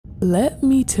Let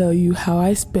me tell you how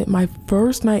I spent my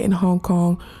first night in Hong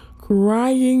Kong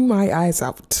crying my eyes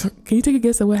out. Can you take a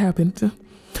guess at what happened?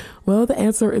 Well, the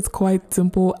answer is quite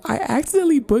simple. I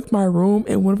accidentally booked my room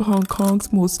in one of Hong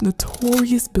Kong's most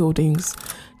notorious buildings,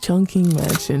 Chungking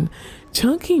Mansion.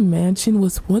 Chungking Mansion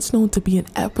was once known to be an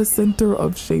epicenter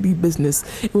of shady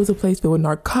business. It was a place filled with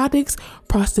narcotics,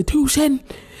 prostitution,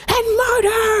 and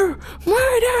murder!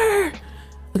 Murder!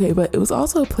 Okay, but it was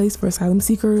also a place for asylum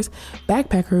seekers,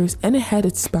 backpackers, and it had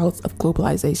its spouts of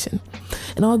globalization.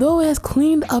 And although it has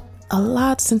cleaned up a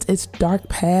lot since its dark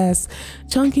past,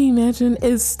 Chungking Mansion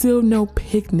is still no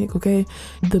picnic, okay?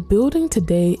 The building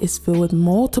today is filled with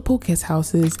multiple guest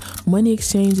houses, money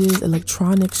exchanges,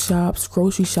 electronic shops,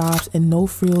 grocery shops, and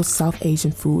no-frills South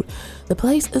Asian food. The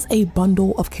place is a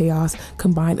bundle of chaos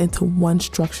combined into one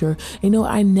structure. You know,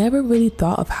 I never really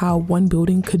thought of how one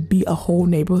building could be a whole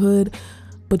neighborhood,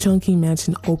 but Chungking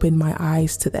Mansion opened my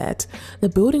eyes to that. The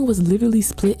building was literally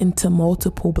split into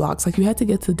multiple blocks. Like, you had to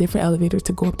get to different elevators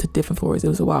to go up to different floors. It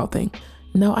was a wild thing.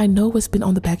 Now, I know what's been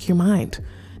on the back of your mind.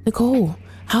 Nicole,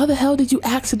 how the hell did you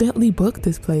accidentally book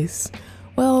this place?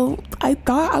 Well, I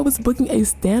thought I was booking a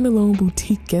standalone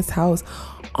boutique guest house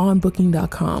on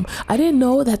booking.com. I didn't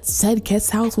know that said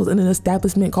guest house was in an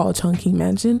establishment called Chungking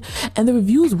Mansion, and the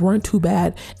reviews weren't too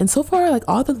bad. And so far, like,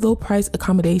 all the low price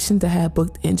accommodations that I had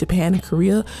booked in Japan and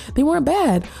Korea, they weren't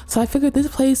bad. So I figured this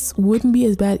place wouldn't be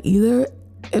as bad either,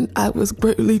 and I was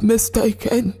greatly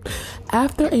mistaken.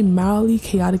 After a mildly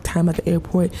chaotic time at the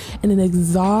airport and an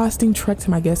exhausting trek to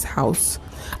my guest house,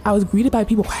 I was greeted by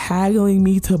people haggling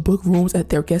me to book rooms at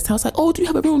their guest house. Like, oh, do you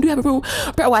have a room? Do you have a room?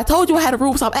 Bro, I told you I had a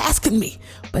room, stop asking me.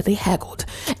 But they haggled.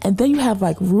 And then you have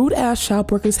like rude ass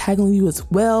shop workers haggling you as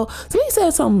well. Somebody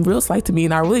said something real slight to me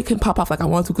and I really couldn't pop off like I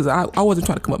wanted to because I wasn't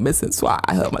trying to come up missing, so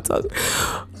I held my tongue.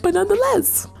 But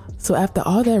nonetheless, so after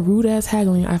all that rude ass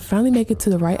haggling, I finally make it to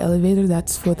the right elevator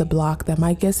that's for the block that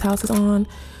my guest house is on.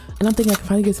 And I'm thinking I can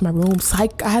finally get to my room.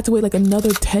 Psych, I had to wait like another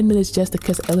 10 minutes just to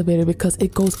catch the elevator because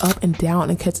it goes up and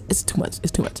down and it's too much.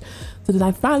 It's too much. So then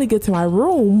I finally get to my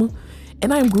room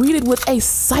and I'm greeted with a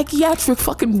psychiatric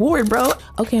fucking ward, bro.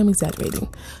 Okay, I'm exaggerating,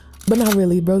 but not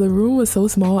really, bro. The room was so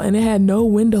small and it had no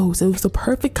windows. It was the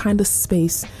perfect kind of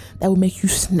space that would make you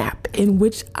snap, in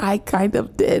which I kind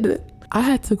of did. I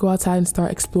had to go outside and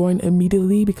start exploring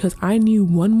immediately because I knew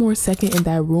one more second in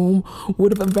that room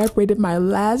would have evaporated my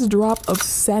last drop of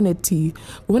sanity.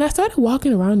 But when I started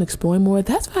walking around and exploring more,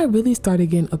 that's when I really started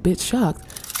getting a bit shocked.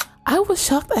 I was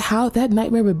shocked at how that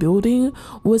nightmare building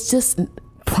was just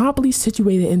promptly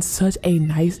situated in such a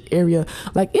nice area.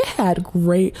 Like, it had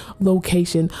great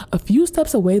location. A few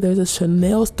steps away there's a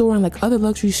Chanel store and like other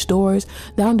luxury stores.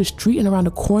 Down the street and around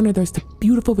the corner there's the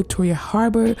beautiful Victoria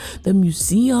Harbor, the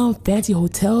museum, fancy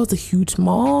hotels, a huge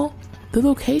mall. The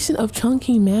location of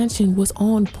Chungking Mansion was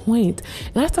on point,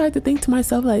 and I started to think to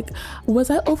myself, like, was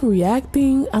I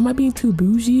overreacting? Am I being too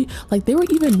bougie? Like, there were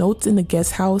even notes in the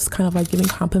guest house kind of like giving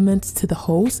compliments to the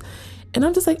host. And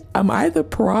I'm just like, am I the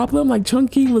problem? Like,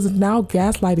 Chungking was now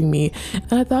gaslighting me.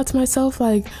 And I thought to myself,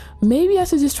 like, maybe I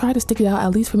should just try to stick it out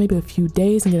at least for maybe a few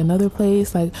days and get another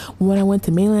place. Like, when I went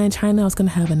to mainland China, I was gonna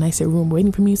have a nicer room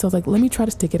waiting for me. So I was like, let me try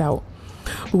to stick it out.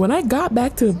 But when I got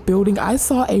back to the building, I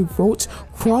saw a roach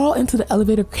crawl into the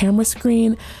elevator camera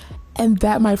screen. And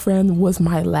that, my friend, was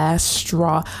my last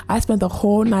straw. I spent the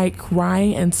whole night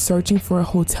crying and searching for a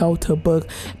hotel to book.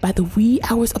 By the wee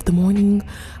hours of the morning,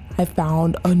 I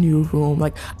found a new room.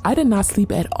 Like, I did not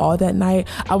sleep at all that night.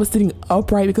 I was sitting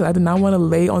upright because I did not want to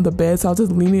lay on the bed, so I was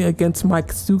just leaning against my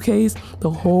suitcase the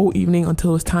whole evening until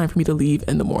it was time for me to leave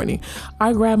in the morning.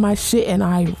 I grabbed my shit and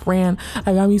I ran.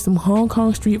 I got me some Hong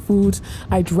Kong street foods.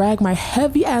 I dragged my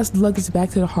heavy ass luggage back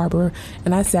to the harbor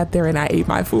and I sat there and I ate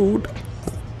my food.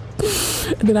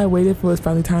 And then I waited for it was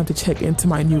finally time to check into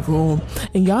my new room.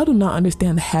 And y'all do not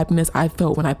understand the happiness I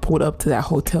felt when I pulled up to that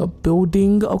hotel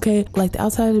building, okay? Like, the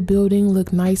outside of the building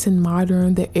looked nice and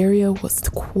modern. The area was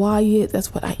quiet.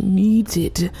 That's what I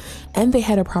needed. And they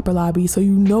had a proper lobby, so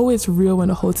you know it's real when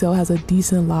a hotel has a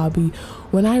decent lobby.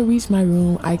 When I reached my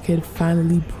room, I could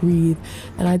finally breathe.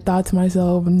 And I thought to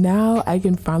myself, now I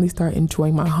can finally start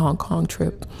enjoying my Hong Kong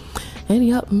trip. And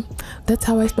yep, that's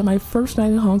how I spent my first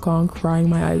night in Hong Kong, crying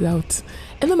my eyes out.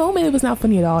 In the moment, it was not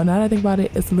funny at all. Now that I think about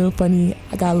it, it's a little funny.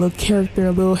 I got a little character,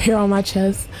 a little hair on my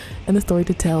chest, and a story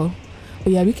to tell.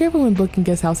 But yeah, be careful when booking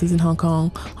guest houses in Hong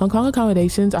Kong. Hong Kong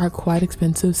accommodations are quite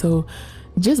expensive, so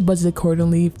just budget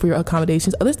accordingly for your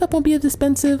accommodations. Other stuff won't be as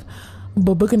expensive,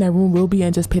 but booking that room will be,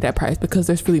 and just pay that price because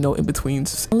there's really no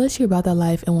in-betweens. Unless you're about that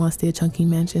life and want to stay at Chungking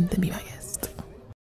Mansion, then be my guest.